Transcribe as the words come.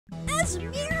As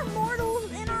mere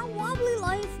mortals in our wobbly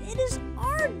life, it is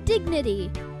our dignity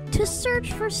to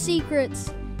search for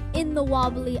secrets in the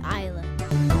Wobbly Island.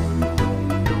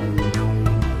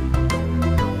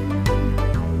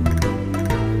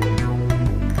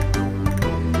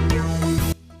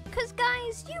 Because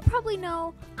guys, you probably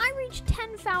know I reached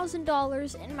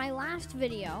 $10,000 in my last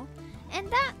video, and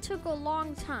that took a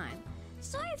long time.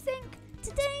 So I think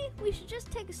today we should just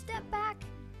take a step back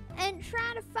and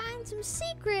try to find some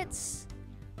secrets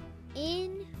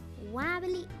in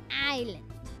Wobbly Island.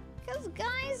 Because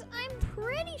guys, I'm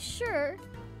pretty sure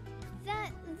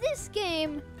that this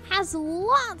game has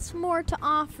lots more to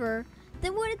offer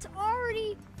than what it's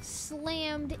already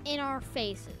slammed in our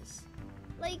faces.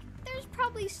 Like, there's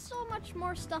probably so much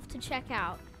more stuff to check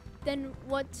out than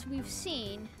what we've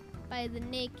seen by the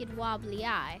naked wobbly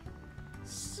eye.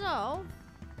 So,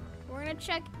 we're gonna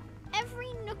check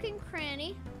every nook and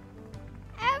cranny,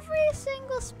 every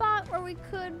single spot where we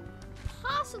could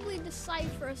possibly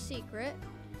decipher a secret,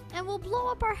 and we'll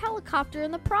blow up our helicopter in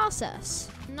the process.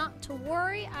 Not to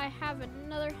worry, I have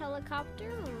another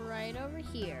helicopter right over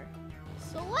here.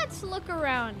 So let's look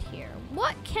around here.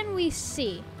 What can we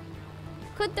see?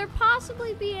 Could there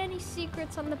possibly be any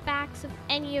secrets on the backs of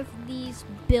any of these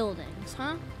buildings,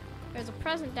 huh? There's a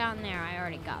present down there. I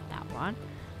already got that one.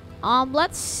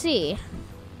 Let's see.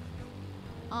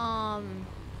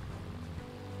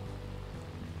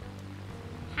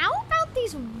 How about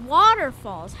these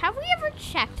waterfalls? Have we ever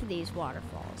checked these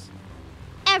waterfalls?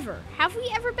 Ever? Have we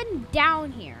ever been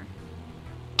down here?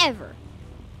 Ever?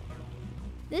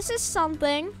 This is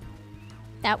something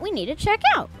that we need to check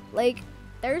out. Like,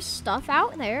 there's stuff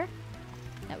out there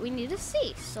that we need to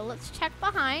see. So let's check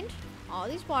behind all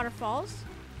these waterfalls.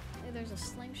 There's a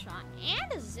slingshot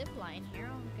and a zip line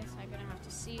here. I guess I'm gonna have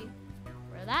to see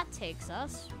where that takes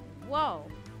us.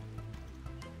 Whoa.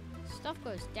 Stuff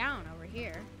goes down over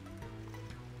here.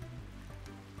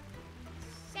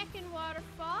 Second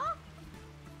waterfall.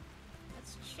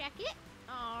 Let's check it.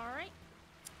 Alright.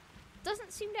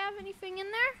 Doesn't seem to have anything in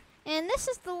there. And this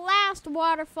is the last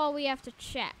waterfall we have to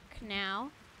check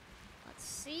now. Let's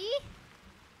see.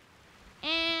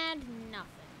 And nothing.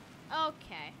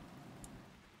 Okay.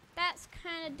 That's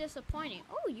kind of disappointing.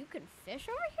 Oh, you can fish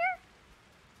over here?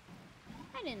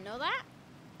 I didn't know that.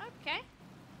 Okay.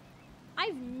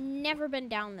 I've never been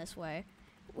down this way.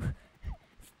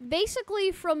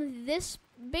 Basically from this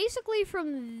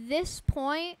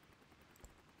point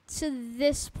to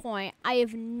this point, I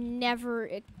have never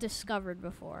discovered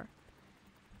before.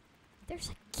 There's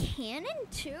a cannon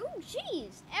too?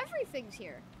 Jeez, everything's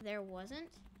here. There wasn't.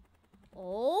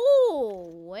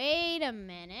 Oh, wait a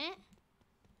minute.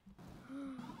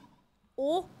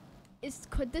 Oh,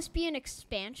 could this be an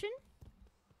expansion?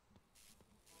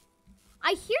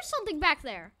 I hear something back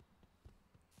there.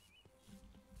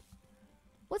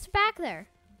 What's back there?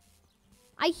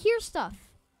 I hear stuff.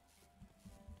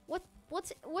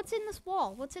 What's in this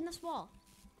wall? What's in this wall?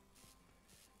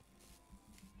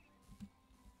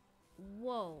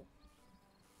 Whoa.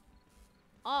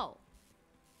 Oh.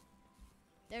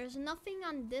 There's nothing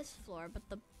on this floor, but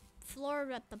the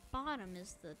floor at the bottom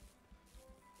is the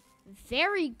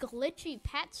very glitchy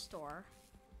pet store.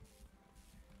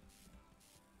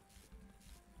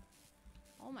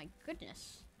 Oh my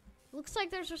goodness. Looks like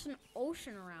there's just an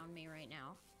ocean around me right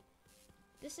now.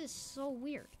 This is so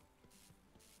weird.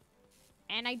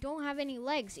 And I don't have any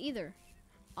legs either.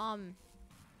 I've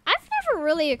never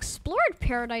really explored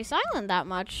Paradise Island that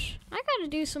much. I gotta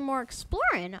do some more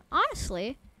exploring,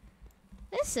 honestly.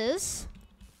 This is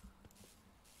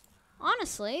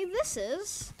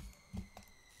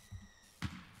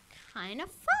kind of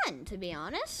fun, to be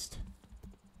honest.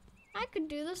 I could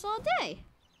do this all day.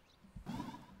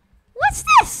 What's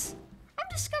this? I'm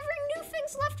discovering new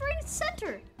things left, right, and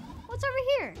center. What's over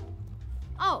here?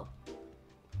 Oh,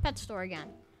 pet store again.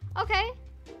 Okay,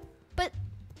 but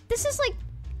this is like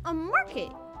a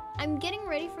market. I'm getting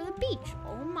ready for the beach.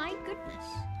 Oh my goodness.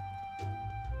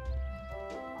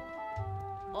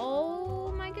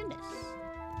 Oh my goodness.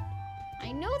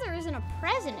 I know there isn't a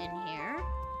present in here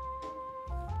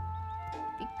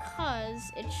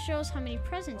because it shows how many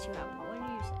presents you have. What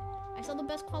do you say? I saw the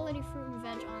best quality fruit and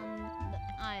veg on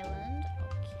the island.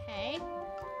 Okay.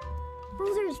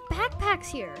 Bro, there's backpacks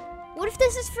here. What if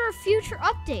this is for a future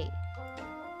update?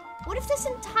 What if this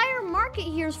entire market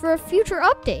here is for a future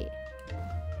update?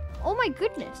 Oh my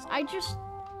goodness.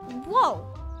 Whoa.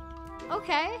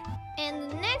 Okay. And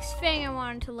the next thing I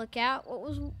wanted to look at, what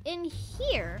was in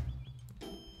here,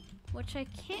 which I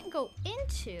can't go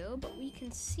into, but we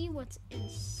can see what's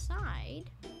inside.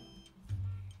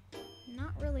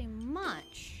 Not really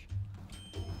much.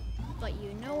 but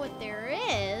you know what there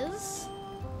is?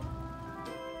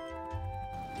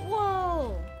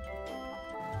 Whoa!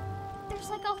 There's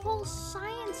like a whole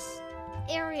science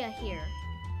area here.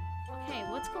 Okay,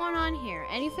 what's going on here?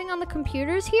 Anything on the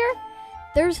computers here?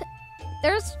 There's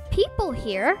people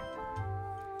here.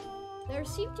 They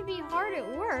seem to be hard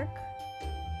at work.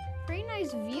 Pretty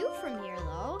nice view from here,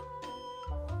 though.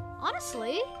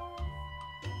 Honestly.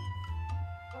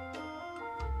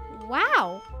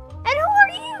 Wow. And who are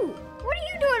you? What are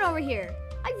you doing over here?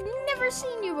 I've never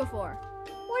seen you before.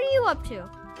 What are you up to?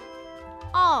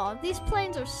 Oh, these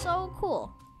planes are so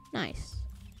cool. Nice.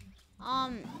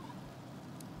 I'm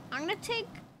gonna take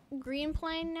green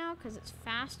plane now because it's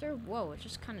faster. Whoa, it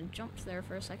just kind of jumped there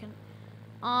for a second.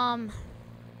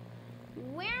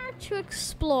 Where to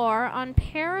explore on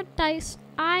Paradise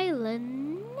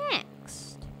Island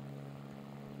next?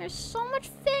 There's so much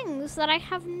things that I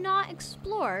have not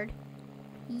explored,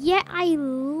 yet I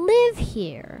live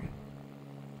here.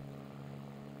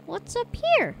 What's up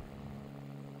here?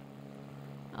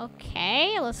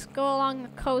 Okay, let's go along the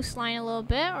coastline a little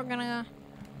bit. We're gonna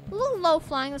a little low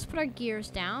flying. Let's put our gears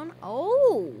down.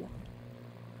 Oh.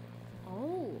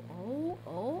 Oh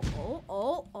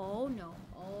no.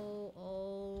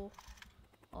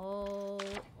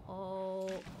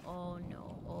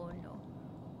 Oh no.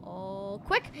 Oh,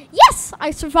 quick. Yes, I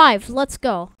survived. Let's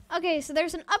go. Okay, so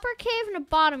there's an upper cave and a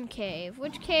bottom cave.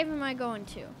 Which cave am I going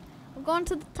to? I'm going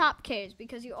to the top caves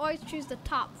because you always choose the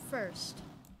top first.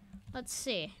 Let's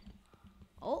see.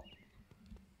 Oh.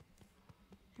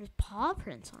 There's paw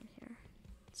prints on here.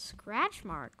 Scratch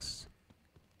marks.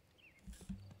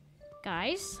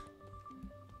 Guys,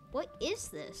 what is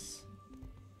this?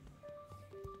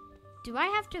 Do I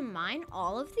have to mine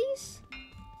all of these?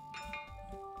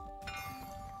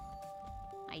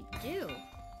 I do.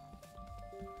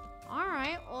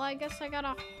 Alright, well I guess I got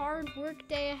a hard work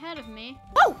day ahead of me.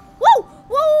 Oh! Whoa!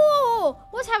 Whoa!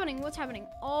 What's happening? What's happening?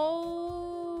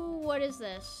 Oh, what is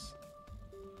this?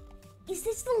 Is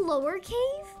this the lower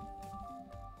cave?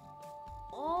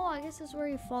 Oh, I guess that's where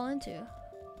you fall into.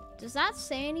 Does that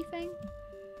say anything?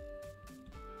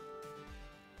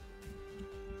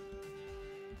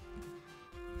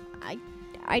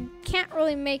 I can't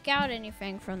really make out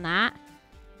anything from that.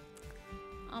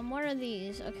 What are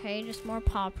these? Okay, just more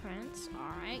paw prints.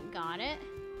 Alright, got it.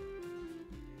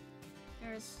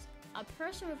 There's a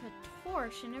person with a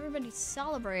torch and everybody's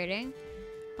celebrating.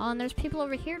 Oh, and there's people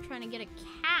over here trying to get a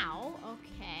cow.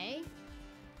 Okay.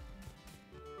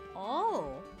 Oh.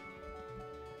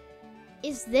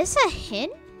 Is this a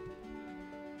hint?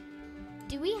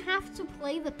 Do we have to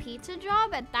play the pizza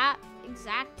job at that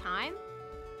exact time?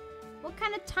 What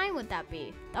kind of time would that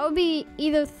be? That would be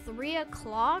either 3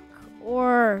 o'clock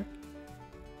or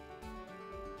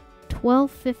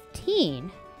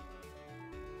 12:15.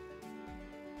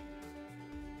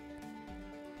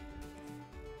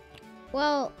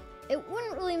 Well, it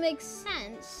wouldn't really make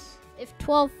sense if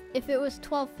it was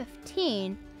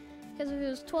 12:15, because if it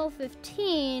was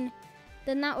 12:15,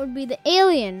 then that would be the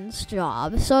alien's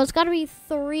job. So it's got to be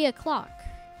 3 o'clock.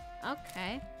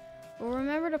 Okay. Well,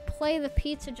 remember to play the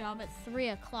pizza job at 3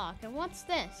 o'clock. And what's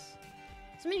this?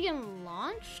 Somebody getting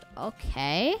launched?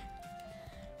 Okay.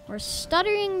 We're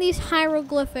studying these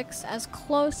hieroglyphics as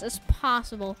close as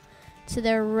possible to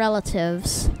their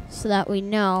relatives so that we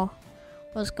know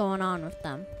what's going on with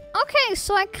them. Okay,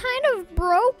 so I kind of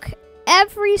broke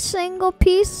every single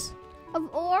piece of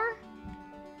ore.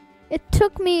 It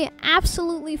took me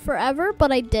absolutely forever,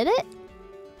 but I did it.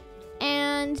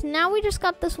 And now we just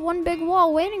got this one big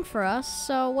wall waiting for us.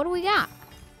 So what do we got?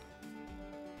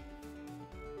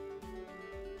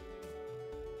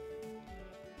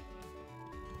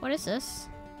 What is this?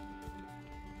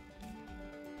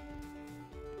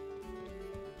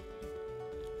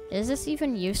 Is this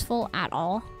even useful at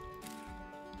all?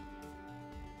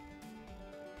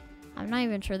 I'm not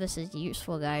even sure this is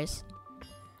useful, guys.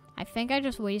 I think I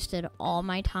just wasted all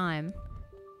my time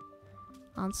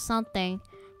on something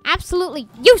absolutely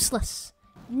useless.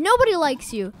 Nobody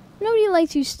likes you. Nobody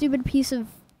likes you, stupid piece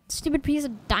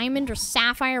of diamond or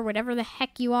sapphire, whatever the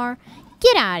heck you are.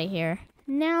 Get out of here.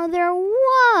 Now there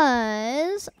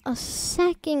was a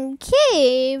second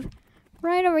cave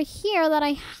right over here that I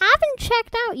haven't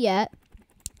checked out yet,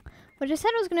 which I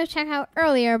said I was going to check out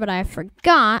earlier, but I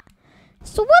forgot.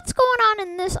 So what's going on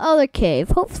in this other cave?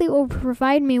 Hopefully it will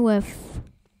provide me with...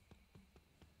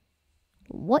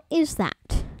 What is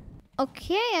that?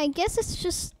 Okay, I guess it's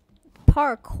just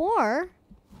parkour.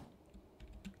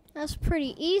 That's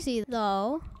pretty easy,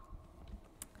 though.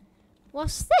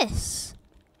 What's this?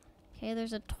 Okay,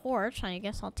 there's a torch. I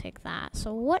guess I'll take that.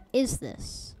 So what is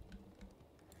this?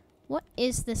 What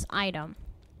is this item?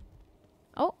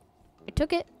 Oh, I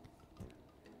took it.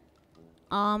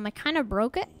 I kind of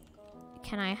broke it.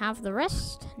 Can I have the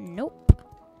rest? Nope.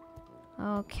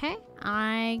 Okay,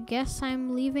 I guess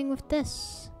I'm leaving with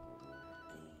this.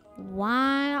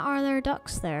 Why are there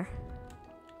ducks there?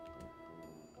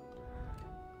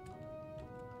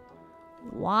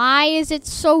 Why is it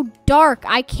so dark?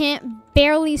 I can't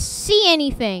barely see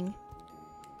anything.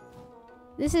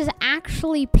 This is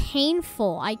actually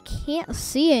painful. I can't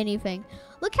see anything.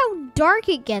 Look how dark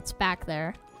it gets back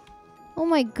there. Oh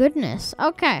my goodness.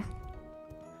 Okay.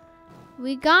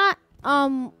 We got,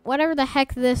 whatever the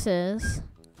heck this is.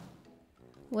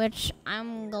 Which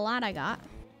I'm glad I got.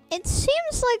 It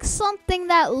seems like something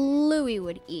that Louie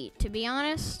would eat, to be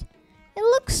honest.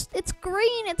 It's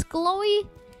green, it's glowy.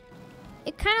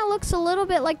 It kind of looks a little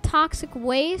bit like toxic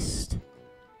waste.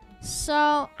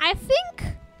 So, I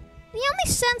think the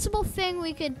only sensible thing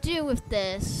we could do with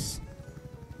this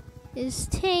is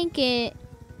take it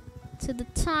to the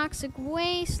toxic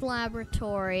waste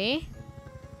laboratory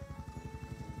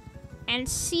and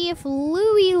see if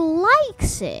Louie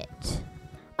likes it.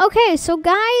 Okay, so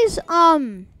guys,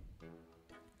 my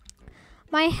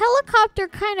helicopter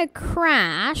kind of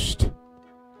crashed,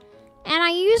 and I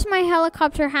used my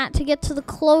helicopter hat to get to the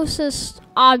closest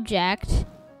object,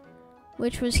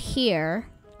 which was here.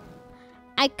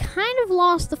 I kind of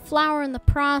lost the flower in the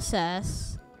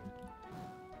process,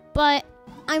 but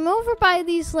I'm over by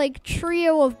these like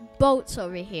trio of boats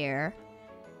over here,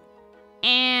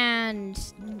 and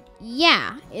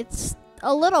yeah, it's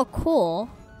a little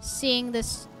cool seeing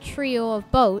this trio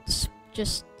of boats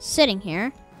just sitting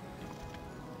here.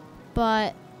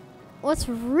 But what's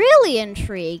really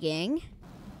intriguing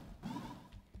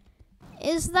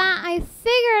is that I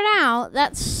figured out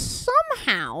that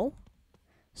somehow,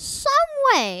 some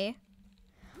way,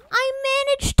 I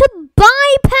managed to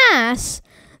bypass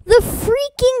the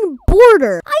freaking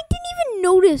border. I didn't even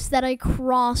notice that I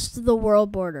crossed the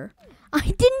world border. I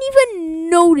didn't even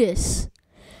notice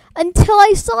until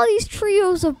I saw these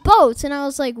trios of boats, and I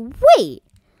was like, wait,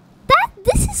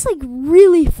 this is like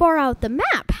really far out the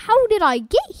map. How did I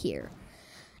get here?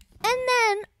 And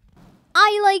then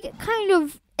I like kind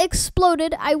of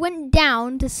exploded. I went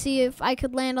down to see if I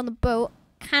could land on the boat.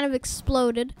 Kind of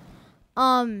exploded.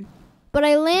 But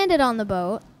I landed on the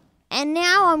boat, and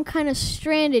now I'm kind of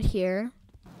stranded here.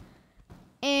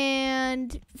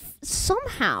 And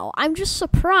somehow, I'm just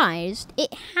surprised,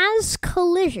 it has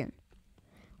collision,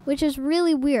 which is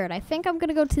really weird. I think I'm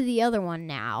gonna go to the other one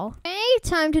now. Okay,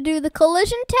 time to do the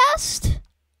collision test.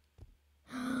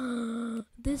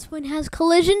 This one has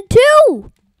collision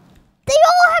too. They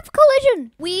all have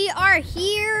collision. We are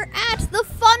here at the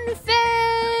fun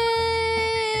fair.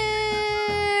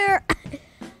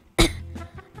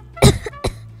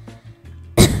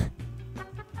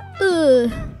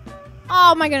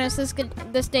 Oh my goodness,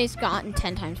 this day's gotten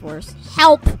 10 times worse.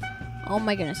 Help! Oh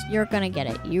my goodness, you're gonna get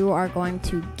it. You are going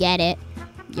to get it.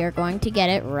 You're going to get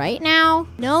it right now.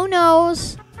 No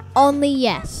no's, only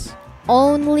yes.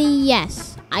 Only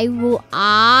yes.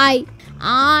 I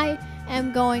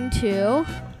am going to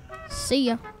see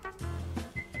ya.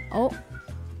 Oh,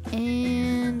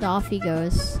 and off he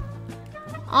goes.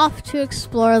 Off to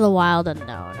explore the wild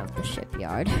unknown of the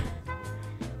shipyard.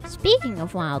 Speaking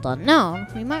of wild unknown,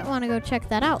 we might want to go check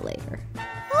that out later.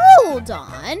 Hold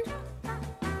on.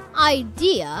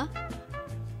 Idea.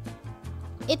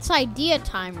 It's idea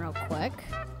time real quick.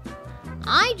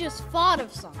 I just thought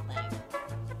of something.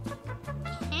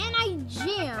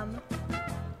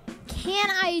 Can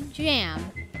I jam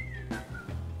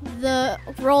the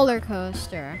roller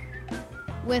coaster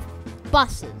with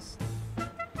buses?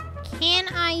 Can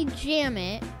I jam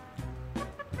it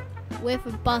with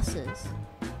buses?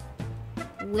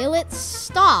 Will it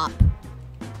stop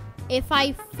if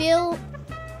I fill?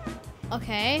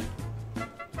 Okay.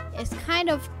 It's kind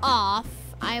of off.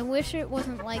 I wish it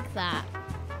wasn't like that.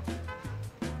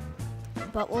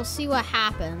 But we'll see what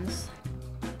happens.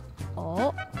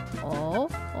 Oh.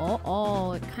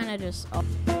 It kind of just... Oh.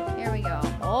 Here we go.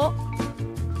 Oh.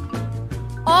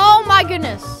 Oh my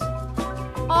goodness.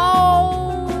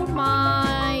 Oh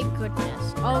my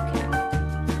goodness. Okay.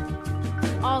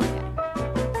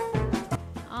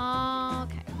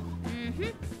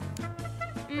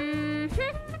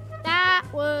 That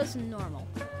was normal.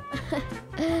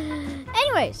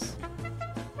 Anyways.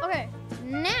 Okay.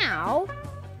 Now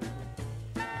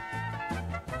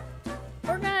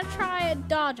we're gonna try and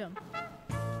dodge them,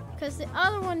 because the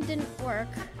other one didn't work,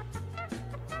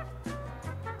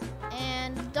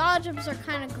 and dodge ups are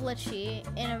kind of glitchy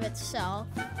in of itself.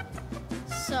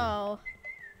 So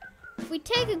if we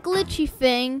take a glitchy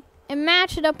thing and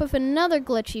match it up with another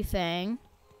glitchy thing,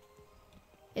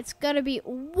 it's gonna be,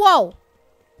 whoa!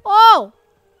 Oh!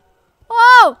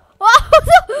 Oh! Oh!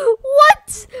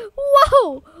 What?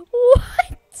 Whoa!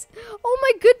 What? Oh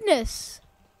my goodness!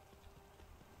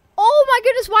 Oh my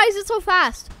goodness, why is it so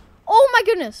fast? Oh my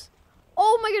goodness!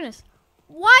 Oh my goodness!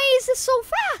 Why is this so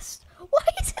fast? Why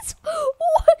is it so...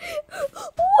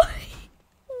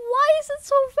 Why is it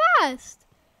so fast?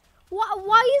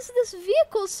 Why is this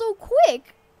vehicle so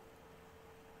quick?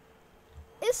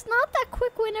 It's not that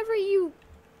quick whenever you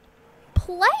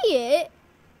play it,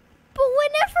 but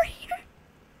whenever you're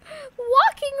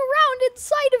walking around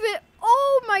inside of it,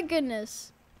 oh my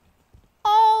goodness.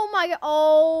 Oh my god.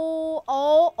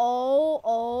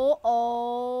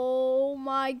 Oh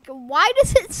my god. Why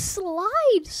does it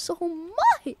slide so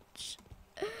much?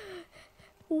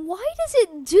 Why does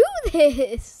it do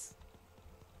this?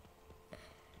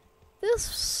 This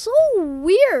is so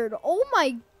weird. Oh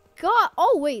my god.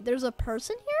 Oh wait, there's a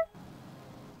person here?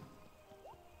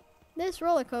 This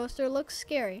roller coaster looks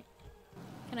scary.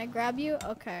 Can I grab you?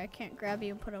 Okay, I can't grab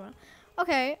you and put him on.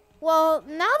 Okay, well,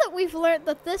 now that we've learned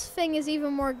that this thing is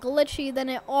even more glitchy than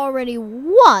it already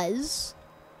was,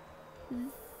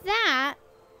 that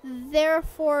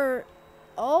therefore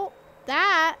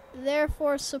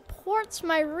supports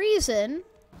my reason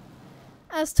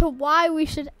as to why we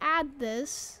should add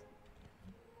this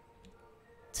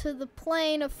to the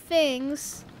plane of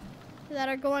things that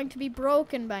are going to be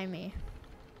broken by me.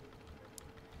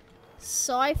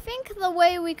 So I think the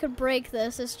way we could break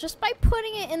this is just by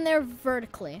putting it in there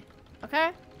vertically.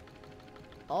 Okay?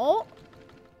 Oh.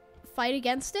 Fight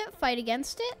against it. Fight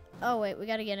against it. Oh, wait. We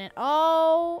gotta get in.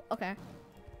 Oh. Okay.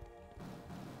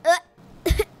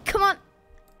 Come on.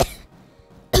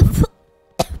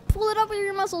 Pull it up with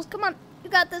your muscles. Come on. You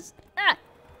got this. Ah.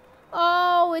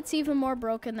 Oh, it's even more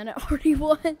broken than it already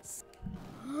was.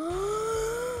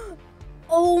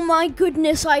 Oh my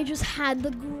goodness, I just had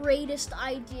the greatest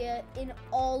idea in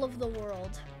all of the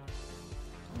world.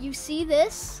 You see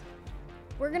this?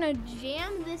 We're gonna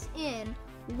jam this in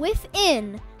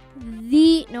within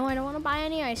the... No, I don't want to buy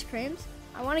any ice creams.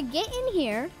 I want to get in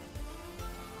here,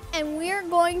 and we're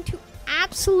going to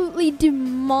absolutely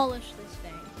demolish this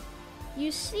thing.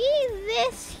 You see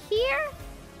this here?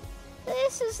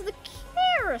 This is the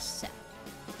carousel.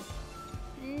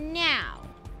 Now.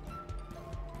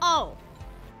 Oh.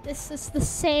 This is the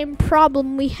same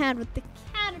problem we had with the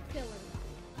caterpillar.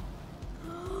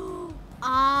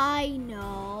 I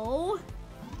know.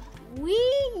 We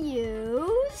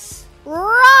use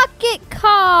rocket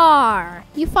car.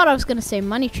 You thought I was gonna say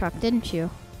money truck, didn't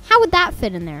you? How would that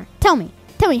fit in there? Tell me,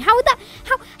 how would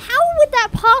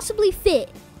that possibly fit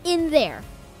in there?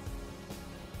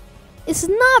 It's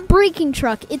not braking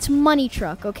truck, it's money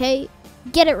truck, okay?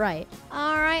 Get it right.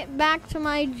 All right, back to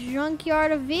my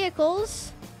junkyard of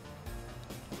vehicles.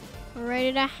 We're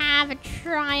ready to have a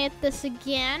try at this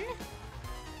again.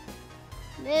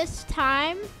 This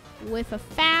time with a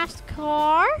fast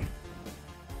car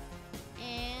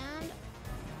and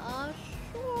a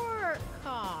short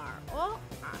car. Oh,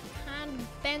 I kind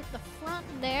of bent the front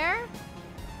there.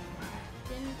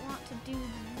 Didn't want to do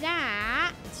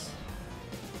that.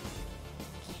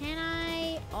 Can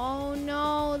I? Oh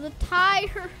no, the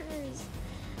tires!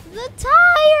 The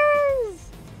tires!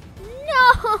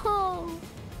 No!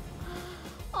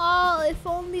 Oh, if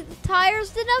only the tires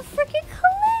didn't have freaking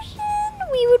collision,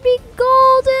 we would be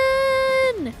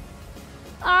golden!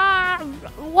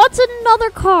 What's another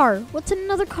car? What's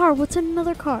another car? What's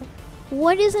another car?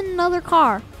 What is another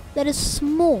car that is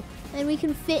small and we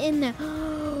can fit in there?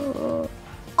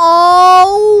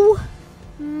 Oh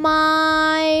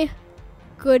my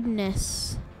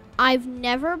goodness. I've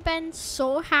never been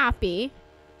so happy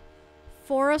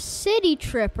for a city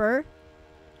tripper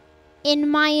in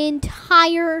my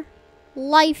entire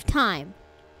lifetime.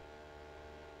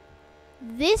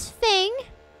 This thing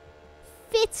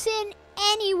fits in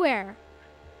anywhere.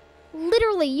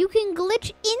 Literally, you can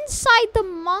glitch inside the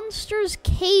monster's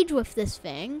cage with this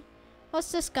thing.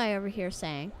 What's this guy over here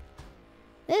saying?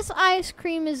 This ice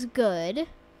cream is good,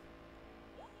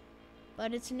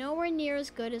 but it's nowhere near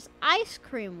as good as Ice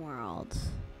Cream World.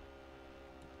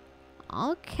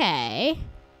 Okay.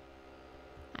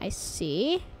 I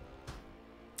see.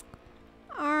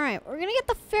 Alright, we're gonna get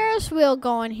the Ferris wheel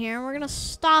going here, and we're gonna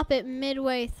stop it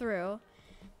midway through.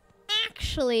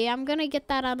 Actually, I'm gonna get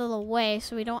that out of the way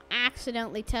so we don't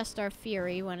accidentally test our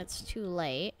fury when it's too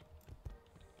late.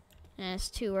 And it's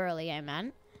too early, I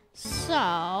meant.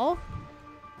 So,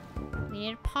 we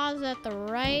need to pause at the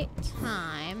right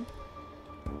time,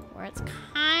 where it's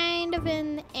kind of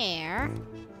in the air.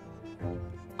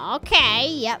 Okay,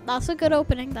 yep, that's a good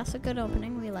opening. That's a good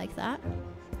opening. We like that.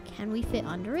 Can we fit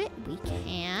under it? We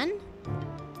can.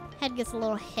 Head gets a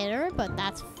little hitter, but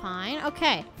that's fine.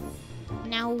 Okay.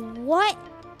 Now, what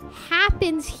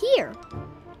happens here?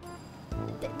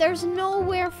 There's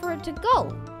nowhere for it to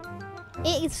go.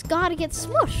 It's got to get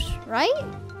smushed, right?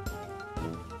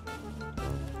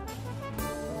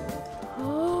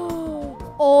 Oh.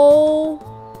 Oh.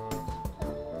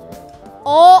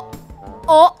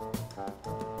 Oh.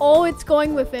 Oh, it's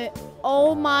going with it.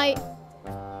 Oh my.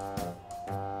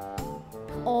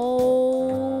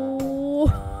 Oh.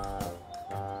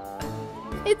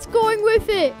 It's going with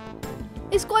it.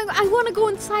 It's going. I want to go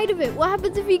inside of it. What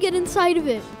happens if you get inside of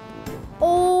it?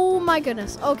 Oh my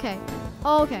goodness. Okay.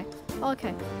 Okay.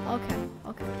 Okay. Okay.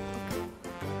 Okay.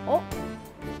 Oh.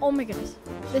 Oh my goodness.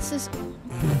 This is.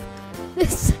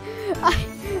 This. I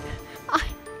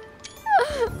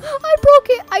broke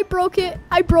it. I broke it.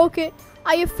 I broke it.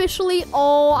 I've officially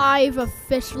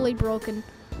broken.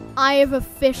 I have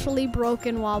officially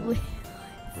broken Wobbly.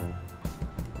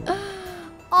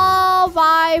 Oh,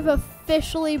 I've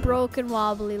officially broken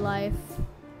Wobbly life.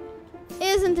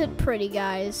 Isn't it pretty,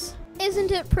 guys?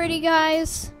 Isn't it pretty,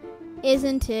 guys?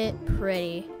 Isn't it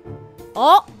pretty?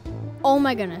 Oh! Oh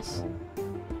my goodness.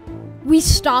 We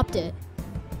stopped it.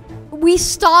 We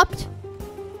stopped.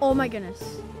 Oh my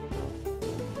goodness.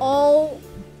 Oh.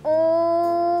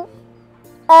 Oh.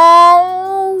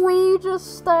 Oh, we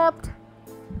just stopped.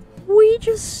 We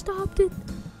just stopped it.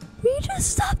 We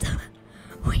just stopped it.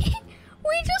 We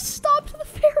just stopped the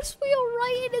Ferris wheel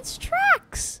right in its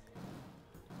tracks.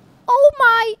 Oh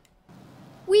my.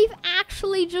 We've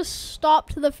actually just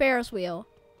stopped the Ferris wheel.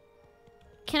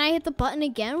 Can I hit the button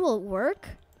again? Will it work?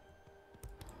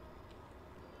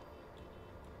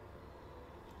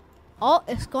 Oh,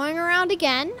 it's going around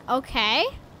again. Okay.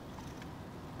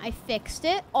 I fixed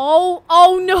it. Oh,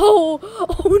 oh no.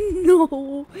 Oh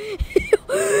no.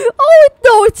 Oh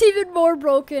no, it's even more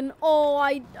broken. Oh,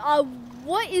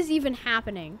 what is even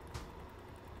happening?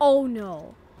 Oh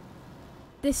no.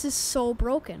 This is so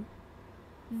broken.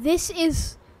 This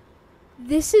is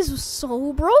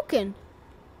so broken.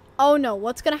 Oh no,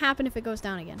 what's gonna happen if it goes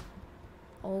down again?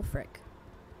 Oh frick.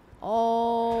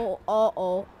 Oh,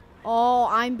 uh-oh. Oh,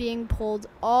 I'm being pulled.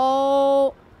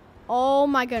 Oh, oh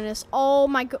my goodness. Oh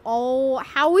my oh,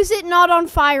 how is it not on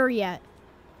fire yet?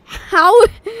 How?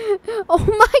 Oh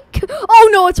my oh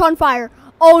no, it's on fire.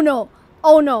 Oh no.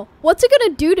 Oh no. What's it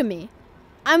gonna do to me?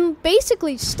 I'm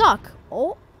basically stuck.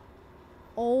 Oh.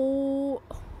 Oh.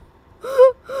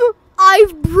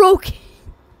 I've broken.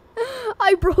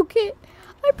 I broke it.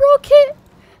 I broke it.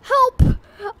 Help.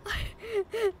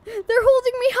 They're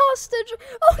holding me hostage.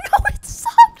 Oh no, it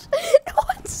stopped. No,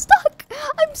 I'm stuck.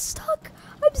 I'm stuck.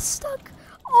 I'm stuck.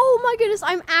 Oh my goodness,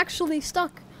 I'm actually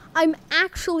stuck. I'm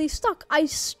actually stuck. I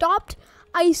stopped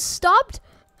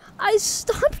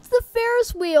the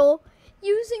Ferris wheel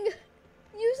using a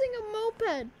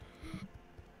moped.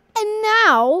 And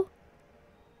now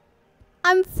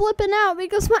I'm flipping out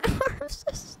because my arms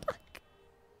are stuck.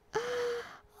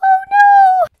 Oh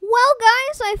no! Well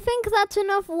guys, I think that's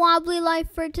enough Wobbly life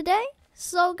for today.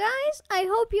 So guys, I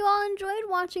hope you all enjoyed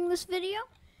watching this video.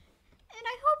 And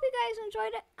I hope you guys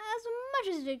enjoyed it as much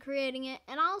as I did creating it.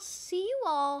 And I'll see you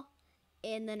all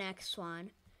in the next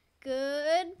one.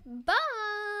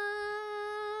 Goodbye!